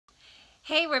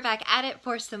Hey, we're back at it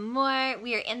for some more.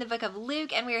 We are in the book of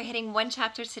Luke and we are hitting one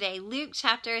chapter today, Luke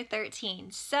chapter 13.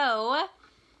 So,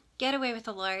 get away with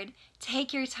the Lord.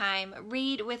 Take your time.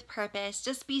 Read with purpose.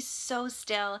 Just be so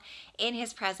still in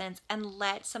His presence and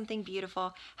let something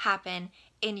beautiful happen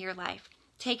in your life.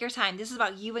 Take your time. This is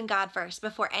about you and God first.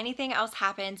 Before anything else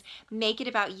happens, make it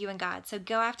about you and God. So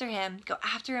go after Him. Go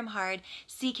after Him hard.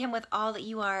 Seek Him with all that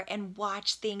you are and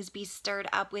watch things be stirred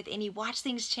up within you. Watch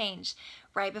things change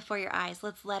right before your eyes.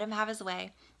 Let's let Him have His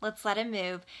way. Let's let Him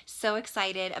move. So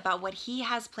excited about what He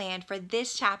has planned for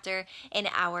this chapter in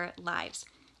our lives.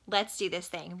 Let's do this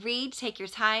thing. Read, take your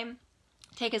time.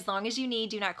 Take as long as you need.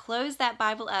 Do not close that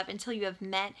Bible up until you have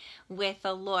met with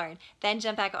the Lord. Then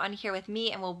jump back on here with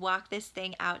me and we'll walk this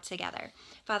thing out together.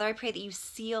 Father, I pray that you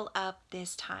seal up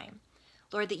this time.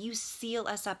 Lord, that you seal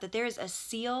us up, that there is a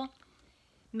seal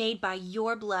made by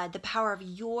your blood, the power of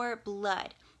your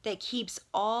blood that keeps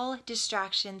all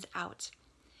distractions out,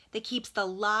 that keeps the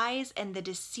lies and the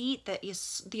deceit,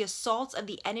 the assaults of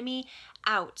the enemy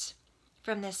out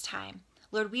from this time.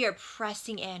 Lord, we are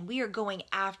pressing in. We are going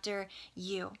after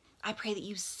you. I pray that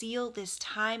you seal this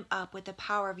time up with the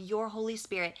power of your Holy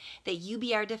Spirit, that you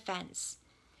be our defense,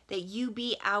 that you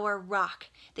be our rock,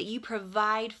 that you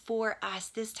provide for us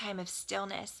this time of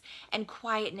stillness and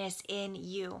quietness in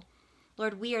you.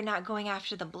 Lord, we are not going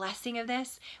after the blessing of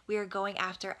this. We are going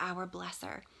after our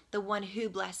blesser, the one who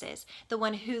blesses, the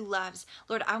one who loves.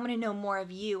 Lord, I want to know more of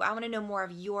you. I want to know more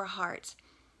of your heart.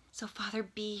 So, Father,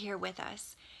 be here with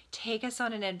us. Take us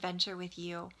on an adventure with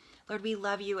you. Lord, we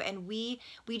love you and we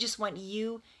just want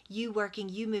you working,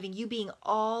 you moving, you being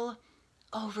all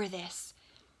over this.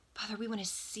 Father, we want to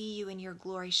see you in your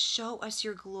glory. Show us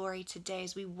your glory today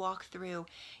as we walk through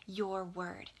your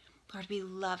word. Lord, we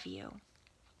love you.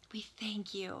 We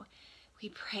thank you. We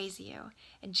praise you.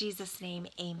 In Jesus' name,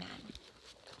 amen.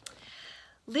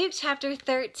 Luke chapter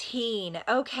 13.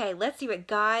 Okay, let's see what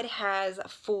God has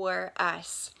for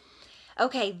us.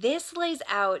 Okay, this lays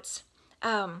out,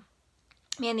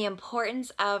 the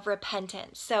importance of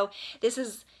repentance. So this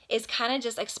is kind of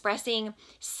just expressing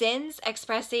sins,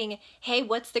 expressing, hey,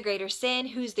 what's the greater sin?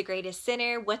 Who's the greatest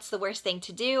sinner? What's the worst thing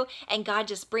to do? And God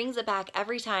just brings it back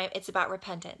every time. It's about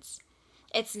repentance.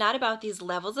 It's not about these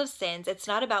levels of sins. It's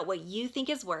not about what you think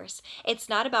is worse. It's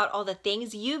not about all the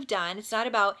things you've done. It's not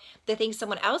about the things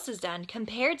someone else has done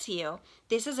compared to you.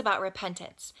 This is about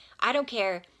repentance. I don't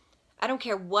care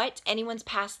what anyone's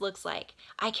past looks like.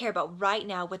 I care about right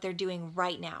now, what they're doing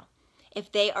right now. If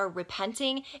they are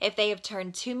repenting, if they have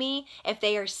turned to me, if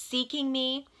they are seeking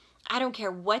me, I don't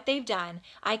care what they've done.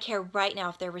 I care right now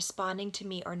if they're responding to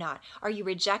me or not. Are you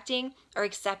rejecting or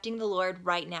accepting the Lord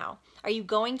right now? Are you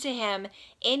going to Him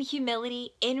in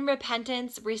humility, in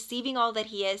repentance, receiving all that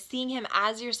He is, seeing Him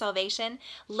as your salvation,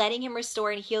 letting Him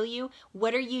restore and heal you?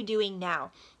 What are you doing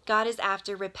now? God is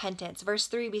after repentance. Verse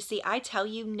 3, we see, I tell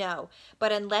you no,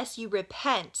 but unless you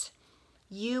repent,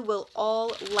 you will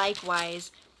all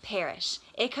likewise perish.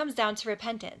 It comes down to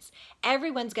repentance.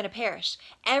 Everyone's going to perish.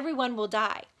 Everyone will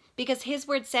die. Because His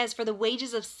word says, for the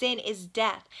wages of sin is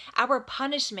death. Our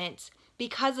punishment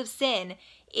because of sin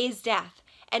is death.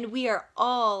 And we are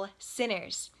all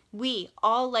sinners. We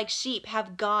all like sheep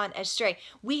have gone astray.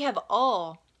 We have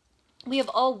all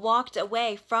walked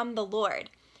away from the Lord,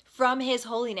 from His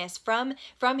holiness, from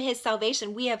His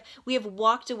salvation. We have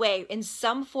walked away in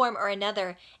some form or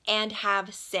another and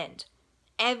have sinned.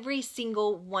 Every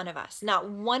single one of us. Not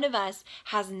one of us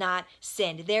has not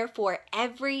sinned. Therefore,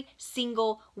 every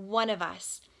single one of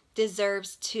us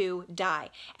deserves to die.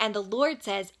 And the Lord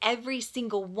says every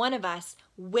single one of us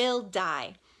will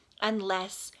die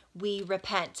unless we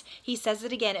repent. He says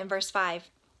it again in verse 5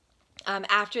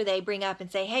 after they bring up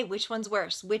and say, hey, which one's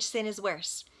worse? Which sin is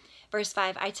worse? Verse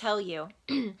 5, I tell you,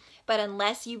 but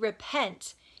unless you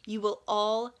repent, you will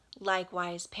all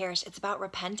likewise perish. It's about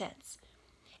repentance.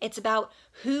 It's about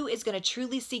who is going to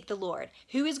truly seek the Lord,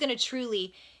 who is going to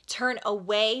truly turn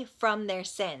away from their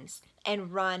sins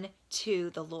and run to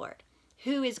the Lord,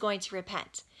 who is going to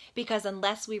repent. Because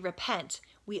unless we repent,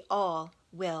 we all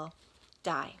will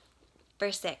die.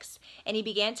 Verse 6, and He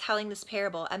began telling this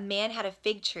parable. A man had a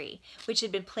fig tree which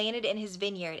had been planted in his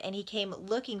vineyard, and he came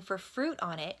looking for fruit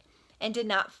on it and did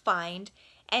not find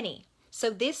any.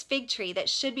 So this fig tree that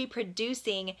should be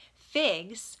producing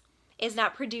figs is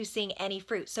not producing any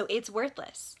fruit. So it's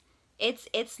worthless.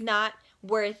 It's not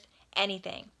worth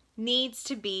anything. Needs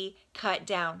to be cut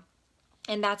down.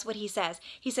 And that's what He says.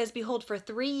 He says, behold, for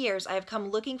 3 years I have come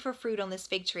looking for fruit on this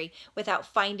fig tree without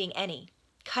finding any.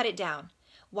 Cut it down.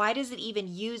 Why does it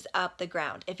even use up the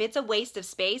ground? If it's a waste of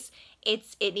space,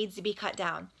 it needs to be cut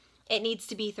down. It needs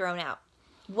to be thrown out.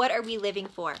 What are we living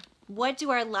for? What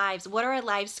are our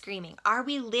lives screaming? Are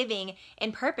we living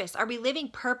in purpose? Are we living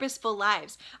purposeful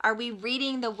lives? Are we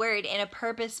reading the word in a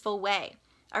purposeful way?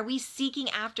 Are we seeking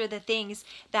after the things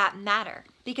that matter?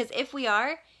 Because if we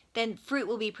are, then fruit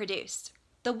will be produced.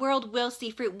 The world will see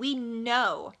fruit. We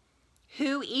know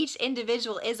who each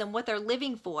individual is and what they're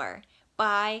living for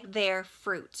by their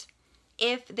fruit.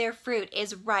 If their fruit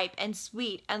is ripe and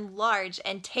sweet and large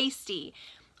and tasty,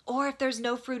 or if there's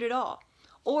no fruit at all,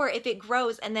 or if it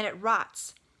grows and then it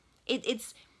rots.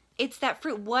 It's that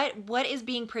fruit. What is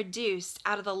being produced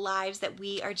out of the lives that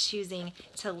we are choosing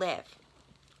to live?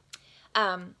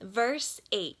 Verse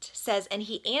 8 says, and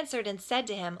he answered and said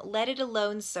to him, let it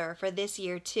alone, sir, for this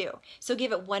year too. So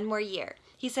give it one more year.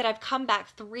 He said, I've come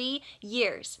back 3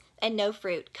 years and no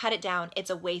fruit. Cut it down. It's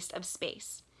a waste of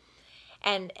space.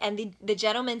 And the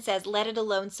gentleman says, let it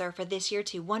alone, sir, for this year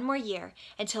too. One more year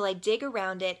until I dig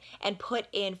around it and put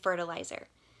in fertilizer.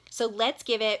 So let's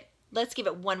give it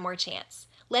one more chance.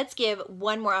 Let's give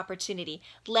one more opportunity.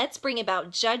 Let's bring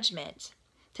about judgment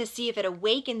to see if it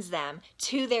awakens them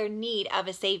to their need of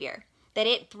a Savior, that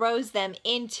it throws them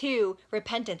into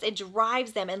repentance. It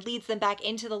drives them and leads them back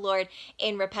into the Lord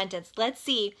in repentance. Let's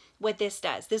see what this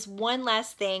does. This one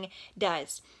last thing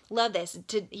does. Love this.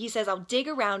 He says, I'll dig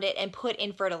around it and put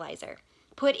in fertilizer.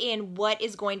 Put in what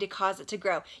is going to cause it to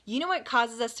grow. You know what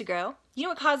causes us to grow? You know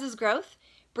what causes growth?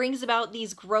 Brings about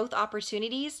these growth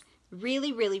opportunities?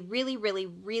 Really, really, really, really,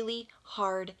 really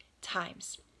hard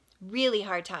times. Really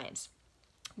hard times.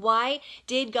 Why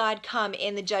did God come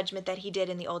in the judgment that he did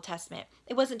in the Old Testament?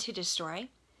 It wasn't to destroy.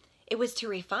 It was to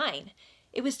refine.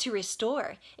 It was to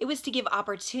restore. It was to give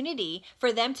opportunity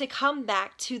for them to come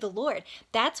back to the Lord.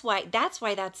 That's why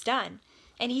that's done.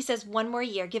 And he says, one more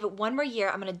year, give it one more year.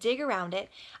 I'm going to dig around it.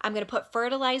 I'm going to put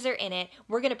fertilizer in it.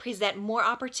 We're going to present more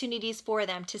opportunities for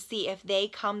them to see if they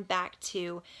come back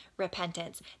to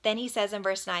repentance. Then he says in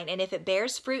verse 9, and if it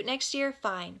bears fruit next year,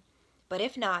 fine. But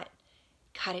if not,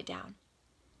 cut it down.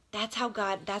 That's how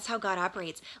God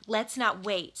operates. Let's not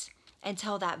wait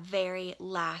until that very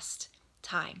last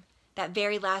time, that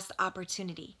very last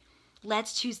opportunity.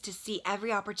 Let's choose to see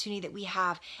every opportunity that we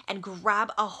have and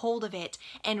grab a hold of it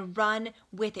and run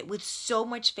with it with so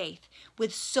much faith,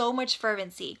 with so much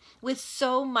fervency, with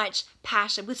so much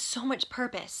passion, with so much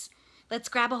purpose. Let's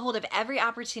grab a hold of every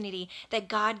opportunity that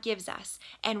God gives us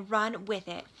and run with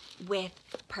it with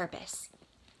purpose.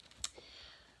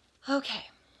 Okay.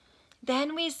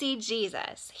 Then we see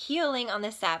Jesus healing on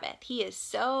the Sabbath. He is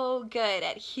so good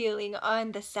at healing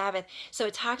on the Sabbath. So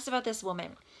it talks about this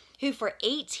woman who for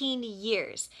 18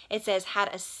 years, it says,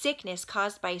 had a sickness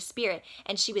caused by a spirit,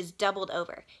 and she was doubled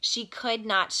over. She could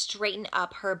not straighten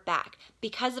up her back.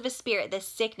 Because of a spirit, this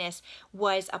sickness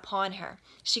was upon her.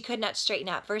 She could not straighten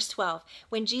up. Verse 12,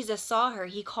 when Jesus saw her,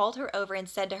 he called her over and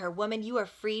said to her, woman, you are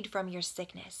freed from your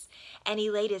sickness. And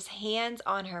he laid his hands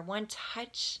on her. One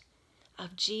touch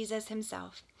of Jesus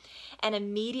himself. And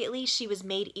immediately she was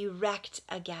made erect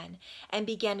again and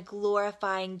began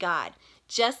glorifying God.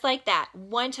 Just like that,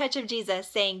 one touch of Jesus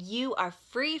saying, you are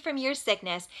free from your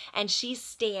sickness, and she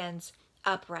stands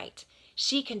upright.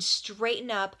 She can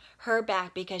straighten up her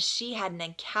back because she had an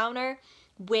encounter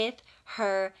with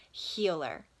her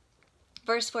healer.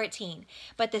 Verse 14,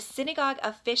 but the synagogue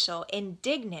official,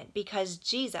 indignant because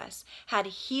Jesus had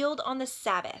healed on the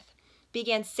Sabbath,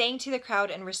 began saying to the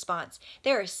crowd in response,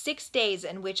 there are 6 days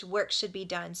in which work should be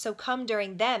done, so come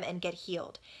during them and get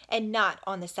healed, and not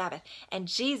on the Sabbath. And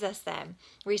Jesus then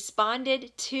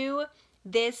responded to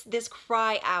this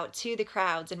cry out to the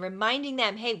crowds and reminding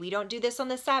them, hey, we don't do this on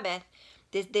the Sabbath.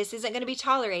 This isn't going to be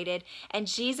tolerated. And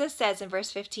Jesus says in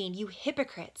verse 15, you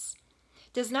hypocrites,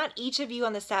 does not each of you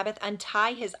on the Sabbath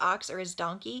untie his ox or his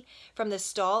donkey from the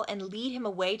stall and lead him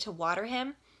away to water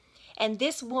him? And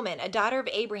this woman, a daughter of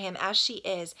Abraham as she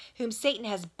is, whom Satan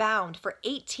has bound for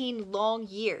 18 long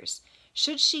years,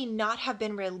 should she not have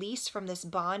been released from this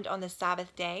bond on the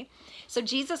Sabbath day? So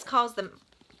Jesus calls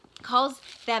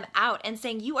them out and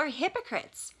saying, you are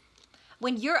hypocrites.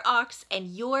 When your ox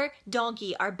and your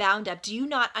donkey are bound up, do you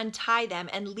not untie them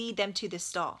and lead them to the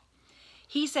stall?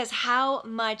 He says, how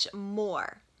much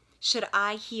more should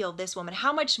I heal this woman?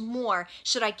 How much more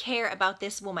should I care about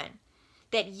this woman?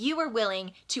 That you are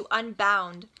willing to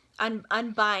unbind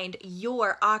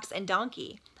your ox and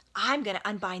donkey. I'm going to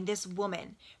unbind this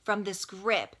woman from this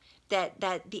grip that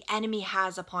the enemy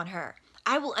has upon her.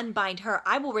 I will unbind her.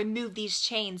 I will remove these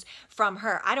chains from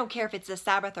her. I don't care if it's the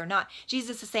Sabbath or not.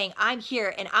 Jesus is saying, I'm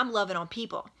here and I'm loving on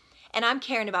people. And I'm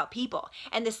caring about people.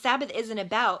 And the Sabbath isn't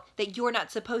about that you're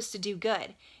not supposed to do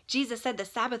good. Jesus said the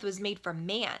Sabbath was made for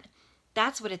man.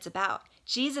 That's what it's about.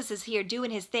 Jesus is here doing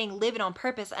his thing, living on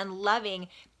purpose and loving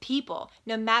people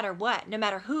no matter what, no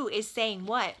matter who is saying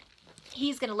what.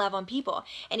 He's going to love on people.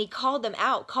 And he called them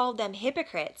out, called them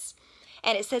hypocrites.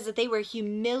 And it says that they were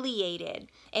humiliated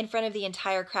in front of the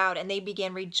entire crowd, and they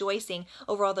began rejoicing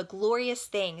over all the glorious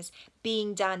things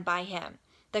being done by him.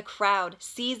 The crowd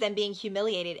sees them being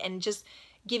humiliated and just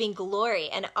giving glory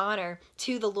and honor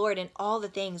to the Lord in all the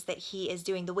things that he is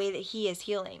doing, the way that he is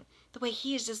healing, the way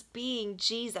he is just being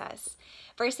Jesus.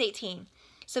 Verse 18.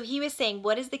 So he was saying,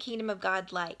 what is the kingdom of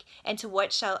God like, and to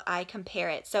what shall I compare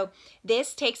it? So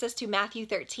this takes us to Matthew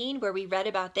 13, where we read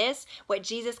about this, what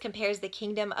Jesus compares the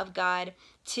kingdom of God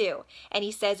to. And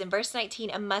he says in verse 19,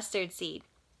 a mustard seed,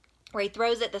 where he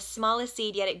throws it, the smallest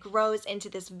seed, yet it grows into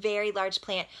this very large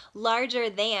plant, larger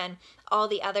than all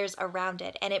the others around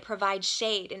it. And it provides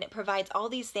shade, and it provides all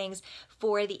these things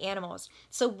for the animals.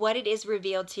 So what it is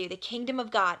revealed to, the kingdom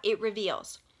of God, it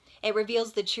reveals. It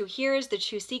reveals the true hearers, the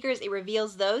true seekers. It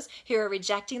reveals those who are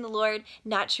rejecting the Lord,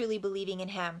 not truly believing in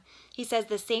him. He says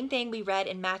the same thing we read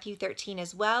in Matthew 13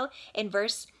 as well. In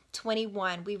verse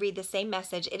 21, we read the same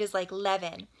message. It is like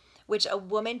leaven, which a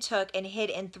woman took and hid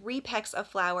in 3 pecks of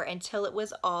flour until it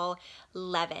was all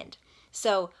leavened.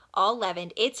 So all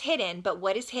leavened, it's hidden, but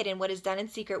what is hidden, what is done in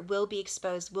secret will be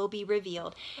exposed, will be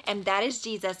revealed. And that is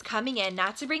Jesus coming in,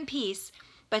 not to bring peace,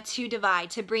 but to divide,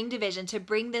 to bring division, to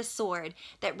bring this sword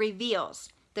that reveals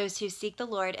those who seek the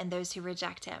Lord and those who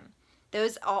reject him.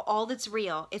 Those, all that's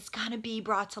real, it's going to be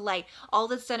brought to light. All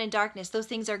that's done in darkness, those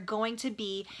things are going to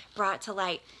be brought to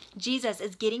light. Jesus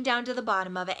is getting down to the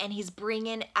bottom of it, and he's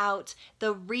bringing out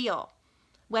the real.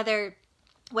 Whether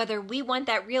we want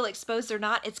that real exposed or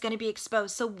not, it's going to be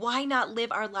exposed. So why not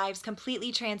live our lives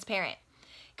completely transparent?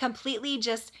 Completely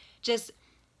just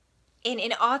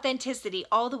in authenticity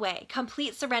all the way,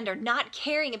 complete surrender, not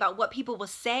caring about what people will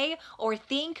say or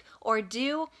think or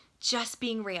do, just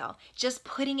being real, just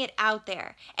putting it out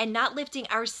there and not lifting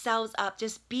ourselves up,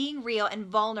 just being real and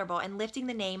vulnerable and lifting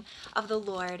the name of the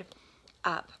Lord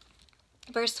up.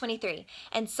 Verse 23,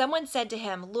 and someone said to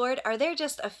him, Lord, are there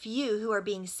just a few who are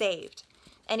being saved?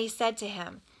 And he said to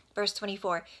him, verse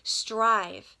 24,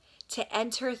 strive to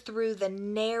enter through the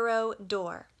narrow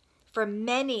door. For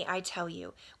many, I tell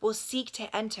you, will seek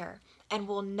to enter and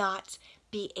will not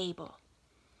be able.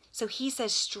 So he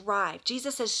says strive.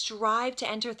 Jesus says strive to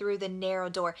enter through the narrow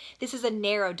door. This is a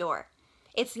narrow door.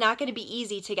 It's not going to be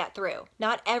easy to get through.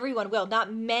 Not everyone will.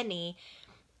 Not many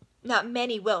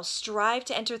will. Strive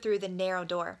to enter through the narrow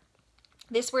door.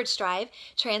 This word strive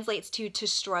translates to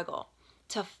struggle,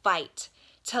 to fight,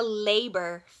 to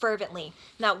labor fervently.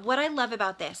 Now, what I love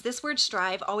about this word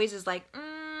strive always is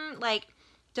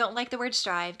don't like the word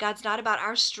strive. God's not about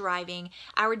our striving,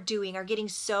 our doing, our getting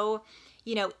so,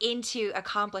 into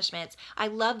accomplishments. I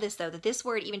love this, though, that this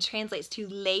word even translates to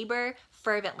labor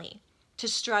fervently, to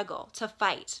struggle, to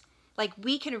fight. Like,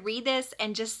 we can read this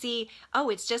and just see, oh,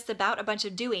 it's just about a bunch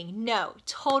of doing. No,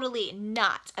 totally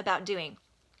not about doing.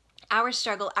 Our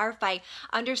struggle, our fight,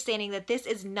 understanding that this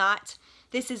is not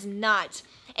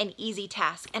an easy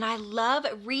task. And I love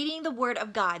reading the Word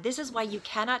of God. This is why you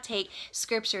cannot take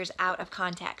scriptures out of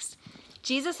context.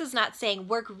 Jesus is not saying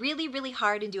work really, really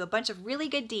hard and do a bunch of really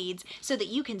good deeds so that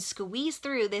you can squeeze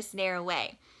through this narrow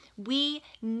way. We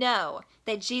know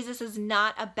that Jesus is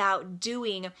not about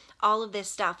doing all of this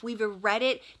stuff. We've read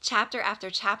it chapter after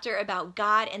chapter about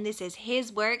God, and this is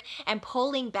his work, and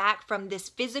pulling back from this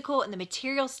physical and the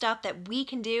material stuff that we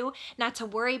can do, not to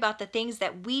worry about the things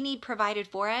that we need provided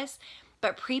for us,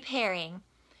 but preparing,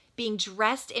 being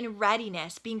dressed in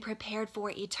readiness, being prepared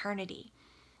for eternity.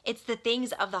 It's the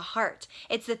things of the heart.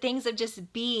 It's the things of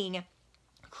just being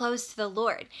close to the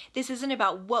Lord. This isn't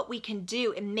about what we can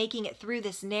do in making it through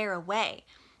this narrow way.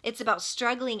 It's about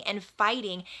struggling and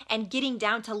fighting and getting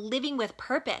down to living with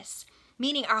purpose,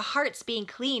 meaning our hearts being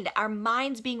cleaned, our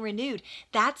minds being renewed.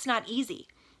 That's not easy.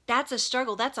 That's a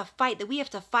struggle. That's a fight that we have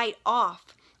to fight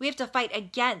off. We have to fight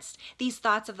against these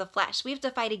thoughts of the flesh. We have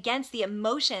to fight against the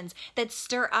emotions that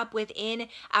stir up within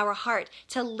our heart,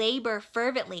 to labor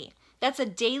fervently. That's a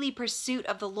daily pursuit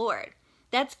of the Lord.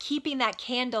 That's keeping that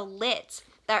candle lit,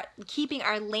 that keeping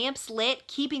our lamps lit,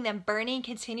 keeping them burning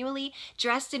continually,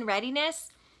 dressed in readiness.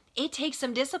 It takes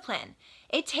some discipline.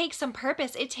 It takes some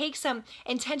purpose. It takes some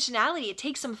intentionality. It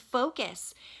takes some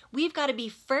focus. We've got to be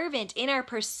fervent in our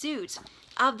pursuit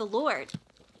of the Lord.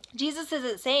 Jesus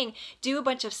isn't saying, do a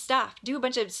bunch of stuff, do a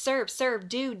bunch of serve,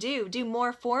 do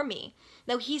more for me.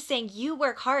 No, he's saying you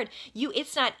work hard.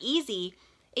 It's not easy.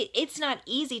 It's not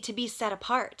easy to be set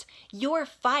apart. Your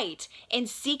fight in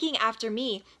seeking after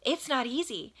me, it's not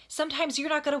easy. Sometimes you're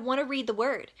not going to want to read the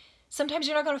word. Sometimes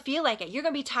you're not going to feel like it. You're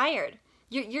going to be tired.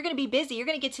 You're going to be busy. You're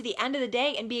going to get to the end of the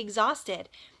day and be exhausted.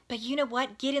 But you know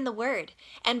what? Get in the Word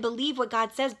and believe what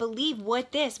God says. Believe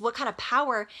what kind of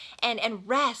power and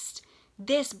rest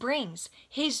this brings.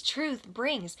 His truth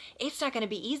brings. It's not going to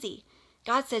be easy.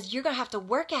 God says you're going to have to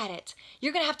work at it.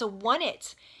 You're going to have to want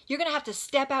it. You're going to have to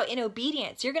step out in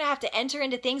obedience. You're going to have to enter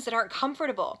into things that aren't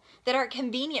comfortable, that aren't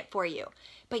convenient for you.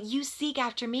 But you seek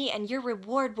after me and your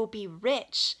reward will be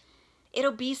rich.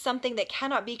 It'll be something that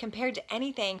cannot be compared to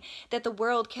anything that the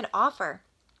world can offer.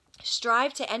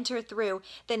 Strive to enter through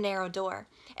the narrow door.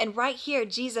 And right here,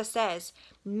 Jesus says,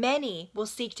 many will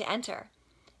seek to enter.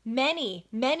 Many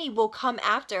will come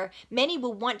after. Many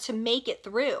will want to make it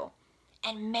through.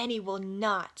 And many will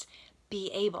not be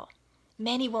able.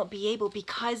 Many won't be able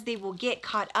because they will get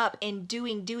caught up in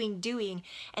doing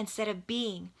instead of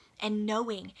being and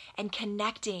knowing and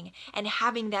connecting and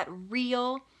having that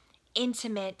real,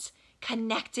 intimate,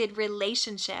 connected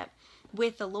relationship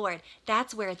with the Lord.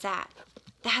 That's where it's at.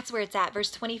 That's where it's at.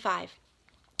 Verse 25.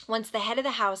 Once the head of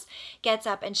the house gets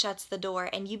up and shuts the door,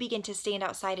 and you begin to stand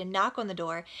outside and knock on the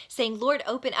door, saying, Lord,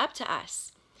 open up to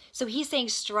us. So he's saying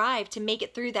strive to make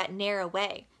it through that narrow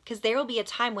way, because there will be a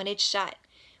time when it's shut.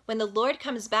 When the Lord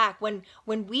comes back, when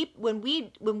we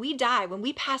die, when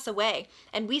we pass away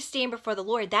and we stand before the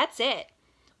Lord, that's it.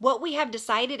 What we have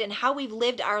decided and how we've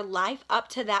lived our life up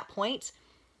to that point,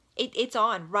 it's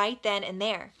on right then and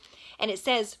there. And it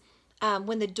says,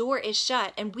 when the door is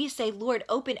shut and we say, Lord,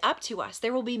 open up to us,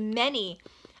 there will be many.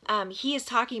 He is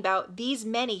talking about these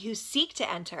many who seek to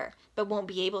enter but won't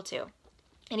be able to.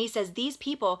 And he says, these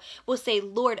people will say,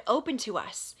 Lord, open to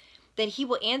us. Then he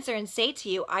will answer and say to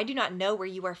you, I do not know where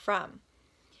you are from.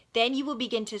 Then you will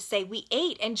begin to say, we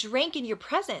ate and drank in your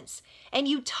presence, and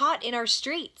you taught in our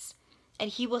streets. And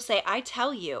he will say, I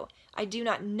tell you, I do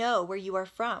not know where you are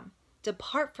from.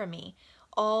 Depart from me,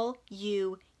 all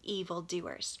you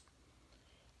evildoers.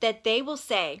 That they will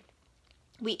say,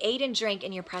 we ate and drank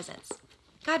in your presence.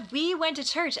 God, we went to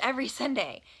church every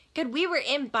Sunday. God, we were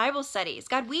in Bible studies.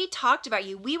 God, we talked about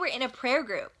you. We were in a prayer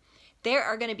group. There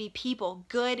are going to be people,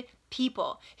 good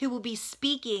people, who will be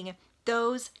speaking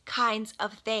those kinds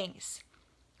of things.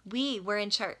 We were in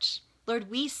church. Lord,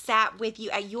 we sat with you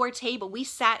at your table. We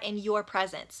sat in your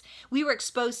presence. We were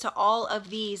exposed to all of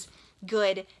these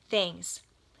good things.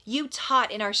 You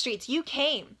taught in our streets. You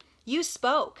came. You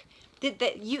spoke.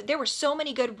 There were so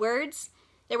many good words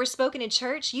that were spoken in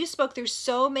church. You spoke through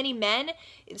so many men,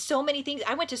 so many things.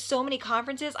 I went to so many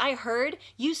conferences. I heard.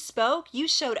 You spoke. You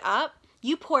showed up.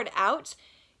 You poured out.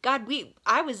 God,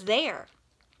 I was there.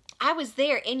 I was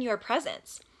there in your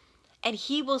presence. And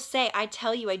he will say, I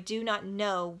tell you, I do not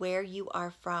know where you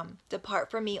are from.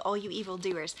 Depart from me, all you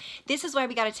evildoers. This is why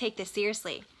we got to take this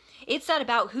seriously. It's not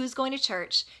about who's going to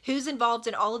church, who's involved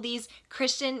in all of these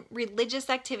Christian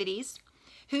religious activities,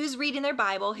 who's reading their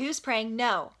Bible, who's praying.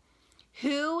 No.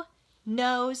 Who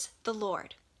knows the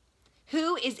Lord?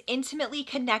 Who is intimately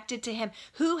connected to him?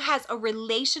 Who has a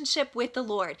relationship with the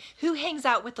Lord? Who hangs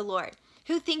out with the Lord?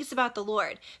 Who thinks about the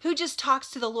Lord? Who just talks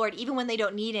to the Lord even when they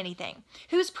don't need anything?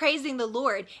 Who's praising the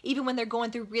Lord even when they're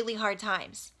going through really hard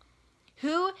times?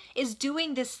 Who is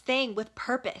doing this thing with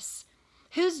purpose?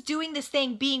 Who's doing this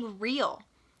thing being real?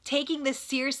 Taking this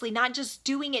seriously, not just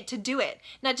doing it to do it,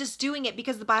 not just doing it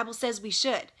because the Bible says we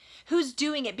should. Who's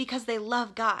doing it because they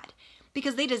love God?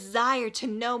 Because they desire to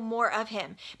know more of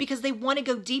him, because they want to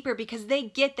go deeper, because they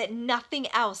get that nothing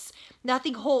else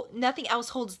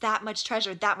holds that much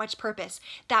treasure, that much purpose,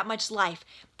 that much life,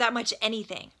 that much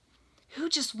anything. Who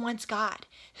just wants God?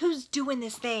 Who's doing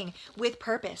this thing with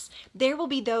purpose? There will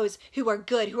be those who are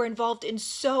good, who are involved in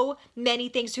so many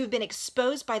things, who have been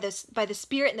exposed by the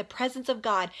Spirit and the presence of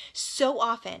God so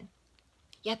often.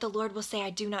 Yet the Lord will say, I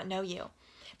do not know you.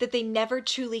 That they never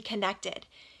truly connected.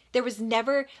 There was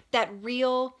never that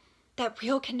real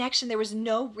connection. There was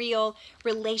no real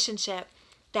relationship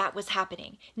that was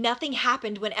happening. Nothing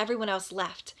happened when everyone else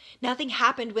left. Nothing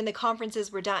happened when the conferences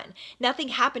were done. Nothing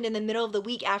happened in the middle of the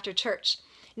week after church.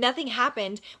 Nothing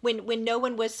happened when no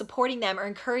one was supporting them or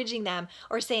encouraging them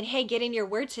or saying, hey, get in your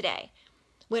word today.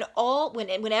 When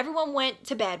everyone went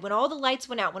to bed, when all the lights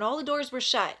went out, when all the doors were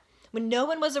shut, when no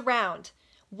one was around,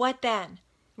 what then?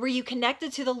 Were you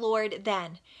connected to the Lord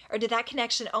then? Or did that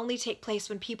connection only take place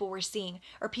when people were seeing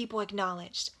or people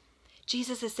acknowledged?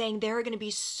 Jesus is saying there are going to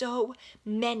be so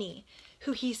many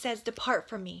who he says, depart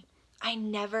from me. I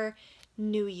never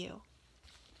knew you.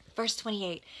 Verse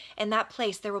 28, in that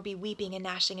place there will be weeping and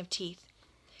gnashing of teeth.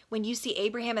 When you see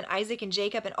Abraham and Isaac and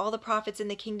Jacob and all the prophets in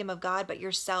the kingdom of God, but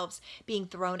yourselves being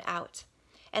thrown out.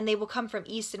 And they will come from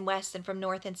east and west and from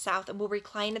north and south, and will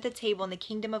recline at the table in the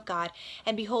kingdom of God.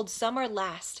 And behold, some are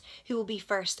last who will be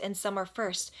first, and some are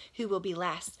first who will be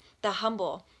last. The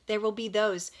humble, there will be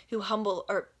those who humble,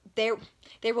 or there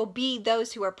will be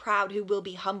those who are proud who will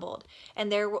be humbled.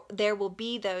 And there will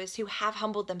be those who have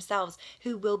humbled themselves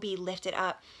who will be lifted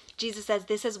up. Jesus says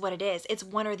this is what it is. It's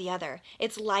one or the other.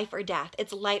 It's life or death.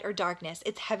 It's light or darkness.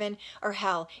 It's heaven or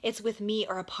hell. It's with me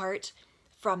or apart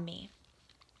from me.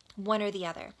 One or the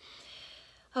other.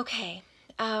 Okay.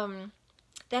 Then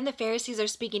the Pharisees are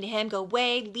speaking to him. Go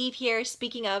away, leave here.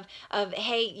 Speaking of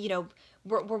hey,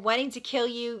 we're wanting to kill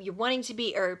you. You're wanting to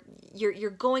be, or you're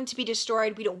going to be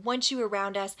destroyed. We don't want you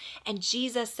around us. And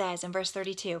Jesus says in verse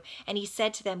 32, and he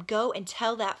said to them, go and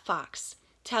tell that fox.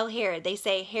 Tell Herod. They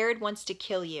say, Herod wants to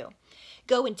kill you.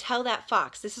 Go and tell that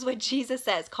fox. This is what Jesus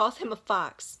says, calls him a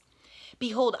fox.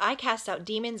 Behold, I cast out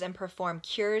demons and perform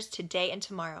cures today and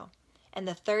tomorrow. And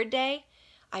the third day,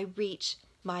 I reach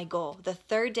my goal. The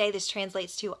third day, this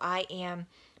translates to I am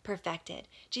perfected.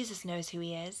 Jesus knows who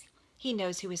he is. He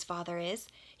knows who his Father is.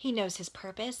 He knows his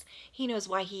purpose. He knows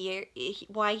why he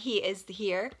is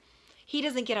here. He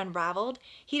doesn't get unraveled.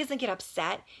 He doesn't get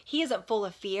upset. He isn't full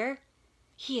of fear.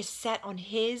 He is set on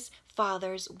his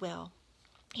Father's will.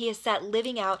 He is set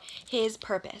living out his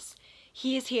purpose.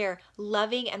 He is here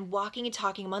loving and walking and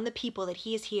talking among the people that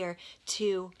he is here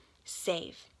to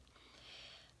save.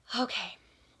 Okay.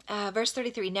 Verse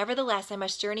 33, nevertheless, I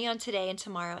must journey on today and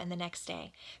tomorrow and the next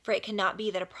day, for it cannot be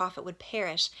that a prophet would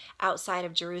perish outside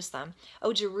of Jerusalem.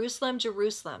 O Jerusalem,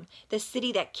 Jerusalem, the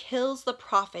city that kills the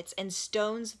prophets and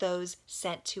stones those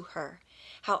sent to her.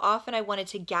 How often I wanted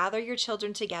to gather your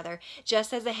children together,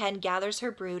 just as a hen gathers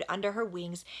her brood under her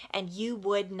wings, and you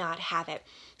would not have it.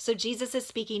 So Jesus is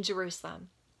speaking Jerusalem.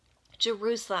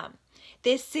 Jerusalem,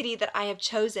 this city that I have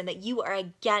chosen, that you are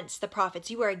against the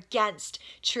prophets, you are against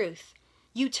truth.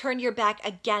 You turn your back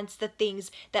against the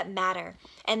things that matter.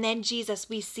 And then Jesus,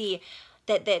 we see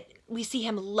that we see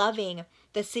him loving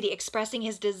the city, expressing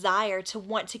his desire to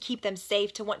want to keep them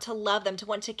safe, to want to love them, to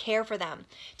want to care for them,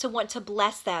 to want to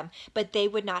bless them, but they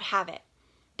would not have it.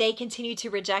 They continue to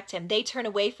reject him. They turn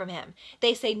away from him.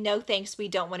 They say, no thanks, we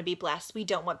don't want to be blessed. We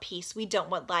don't want peace. We don't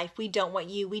want life. We don't want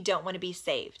you. We don't want to be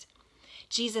saved.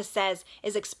 Jesus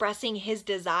is expressing his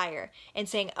desire and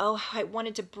saying, oh, how I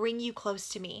wanted to bring you close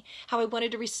to me, how I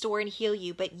wanted to restore and heal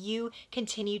you, but you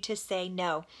continue to say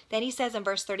no. Then he says in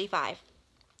verse 35,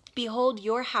 behold,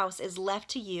 your house is left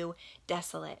to you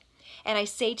desolate. And I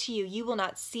say to you, you will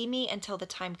not see me until the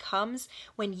time comes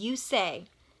when you say,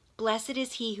 blessed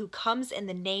is he who comes in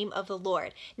the name of the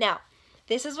Lord. Now,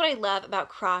 this is what I love about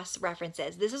cross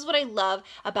references. This is what I love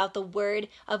about the Word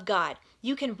of God.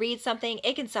 You can read something,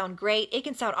 it can sound great, it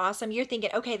can sound awesome. You're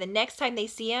thinking, okay, the next time they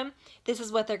see him, this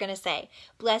is what they're going to say.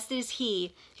 Blessed is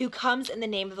he who comes in the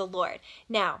name of the Lord.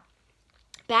 Now,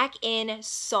 back in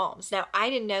Psalms. Now, I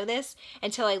didn't know this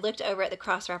until I looked over at the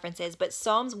cross references, but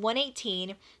Psalms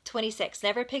 118:26,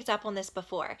 never picked up on this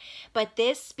before, but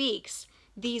this speaks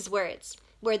these words,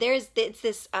 where it's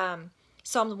this,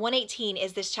 Psalm 118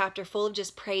 is this chapter full of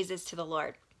just praises to the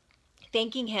Lord,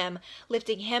 thanking him,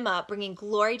 lifting him up, bringing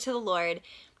glory to the Lord.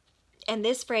 And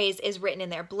this phrase is written in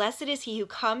there, blessed is he who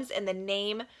comes in the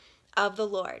name of the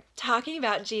Lord, talking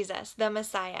about Jesus, the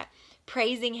Messiah,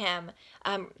 praising him,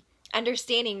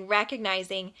 understanding,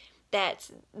 recognizing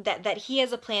that he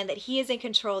has a plan, that he is in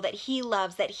control, that he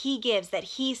loves, that he gives, that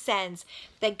he sends,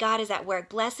 that God is at work.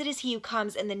 Blessed is he who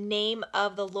comes in the name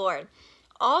of the Lord.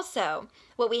 Also,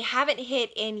 what we haven't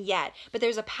hit in yet, but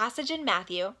there's a passage in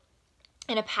Matthew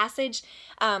and a passage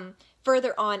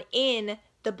further on in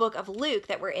the book of Luke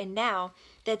that we're in now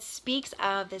that speaks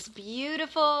of this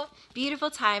beautiful, beautiful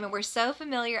time, and we're so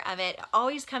familiar of it. It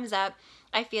always comes up,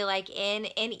 I feel like, in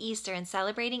Easter and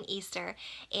celebrating Easter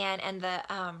and the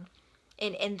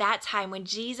in that time when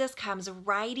Jesus comes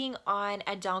riding on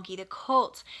a donkey, the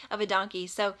colt of a donkey.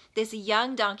 So this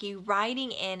young donkey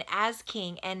riding in as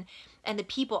king, and the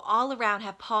people all around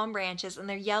have palm branches and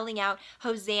they're yelling out,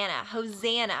 Hosanna,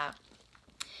 Hosanna,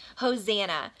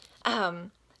 Hosanna.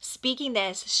 Speaking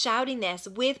this, shouting this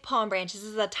with palm branches.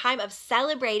 This is a time of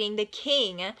celebrating the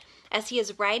king as he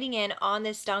is riding in on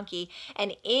this donkey.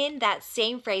 And in that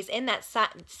same phrase, in that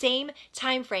same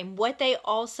time frame, what they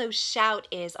also shout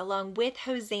is, along with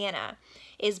Hosanna,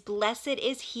 is blessed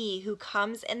is he who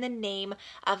comes in the name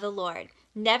of the Lord.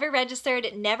 Never registered,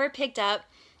 never picked up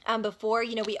before.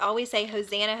 You know, we always say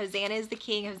Hosanna, Hosanna is the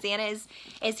king, Hosanna is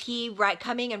he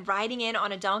coming and riding in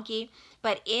on a donkey.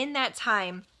 But in that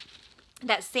time,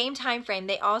 that same time frame,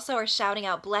 they also are shouting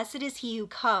out, "Blessed is he who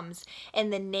comes in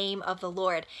the name of the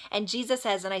Lord." And Jesus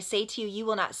says, "And I say to you, you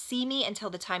will not see me until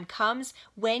the time comes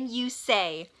when you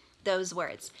say those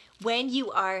words." When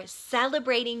you are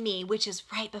celebrating me, which is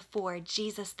right before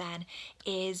Jesus then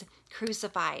is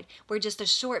crucified. We're just a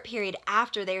short period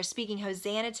after they are speaking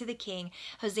Hosanna to the King.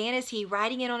 Hosanna is he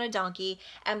riding in on a donkey,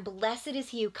 and blessed is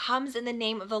he who comes in the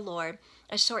name of the Lord.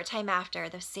 A short time after,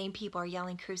 those same people are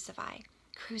yelling, "Crucify,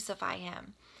 crucify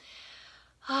him."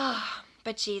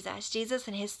 But Jesus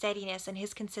and his steadiness and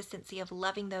his consistency of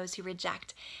loving those who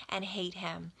reject and hate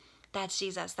him. That's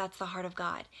Jesus. That's the heart of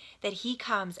God. That he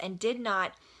comes and did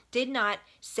not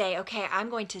say, "Okay, I'm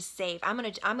going to save. I'm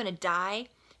going to die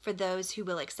for those who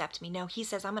will accept me." No, he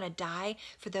says, "I'm going to die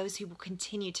for those who will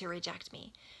continue to reject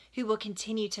me, who will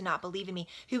continue to not believe in me,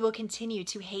 who will continue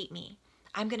to hate me.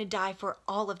 I'm going to die for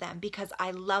all of them because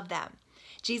I love them."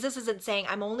 Jesus isn't saying,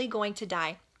 "I'm only going to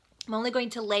die. I'm only going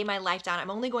to lay my life down. I'm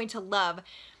only going to love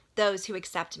those who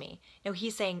accept me." No,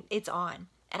 he's saying, "It's on,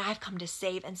 and I've come to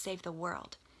save and save the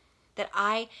world." That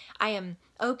I am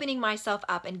opening myself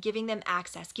up and giving them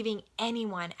access, giving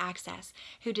anyone access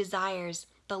who desires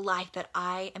the life that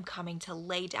I am coming to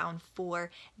lay down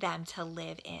for them to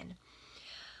live in.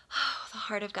 Oh, the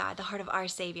heart of God, the heart of our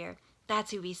Savior.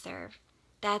 That's who we serve.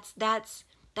 That's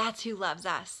who loves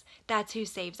us. That's who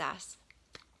saves us.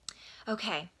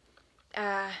 Okay,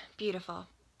 beautiful.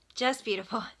 Just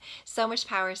beautiful. So much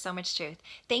power, so much truth.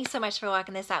 Thanks so much for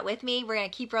walking this out with me. We're going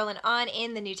to keep rolling on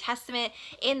in the New Testament,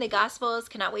 in the Gospels.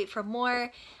 Cannot wait for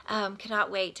more.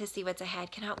 Cannot wait to see what's ahead.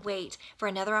 Cannot wait for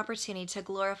another opportunity to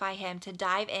glorify him, to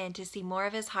dive in, to see more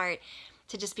of his heart,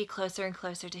 to just be closer and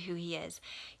closer to who he is.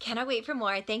 Cannot wait for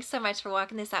more. Thanks so much for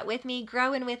walking this out with me,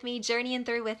 growing with me, journeying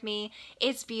through with me.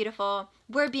 It's beautiful.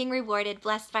 We're being rewarded,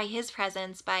 blessed by his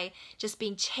presence, by just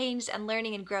being changed and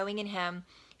learning and growing in him.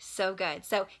 So good.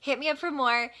 So hit me up for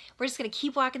more. We're just going to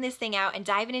keep walking this thing out and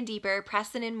diving in deeper,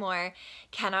 pressing in more.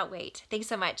 Cannot wait. Thanks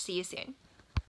so much. See you soon.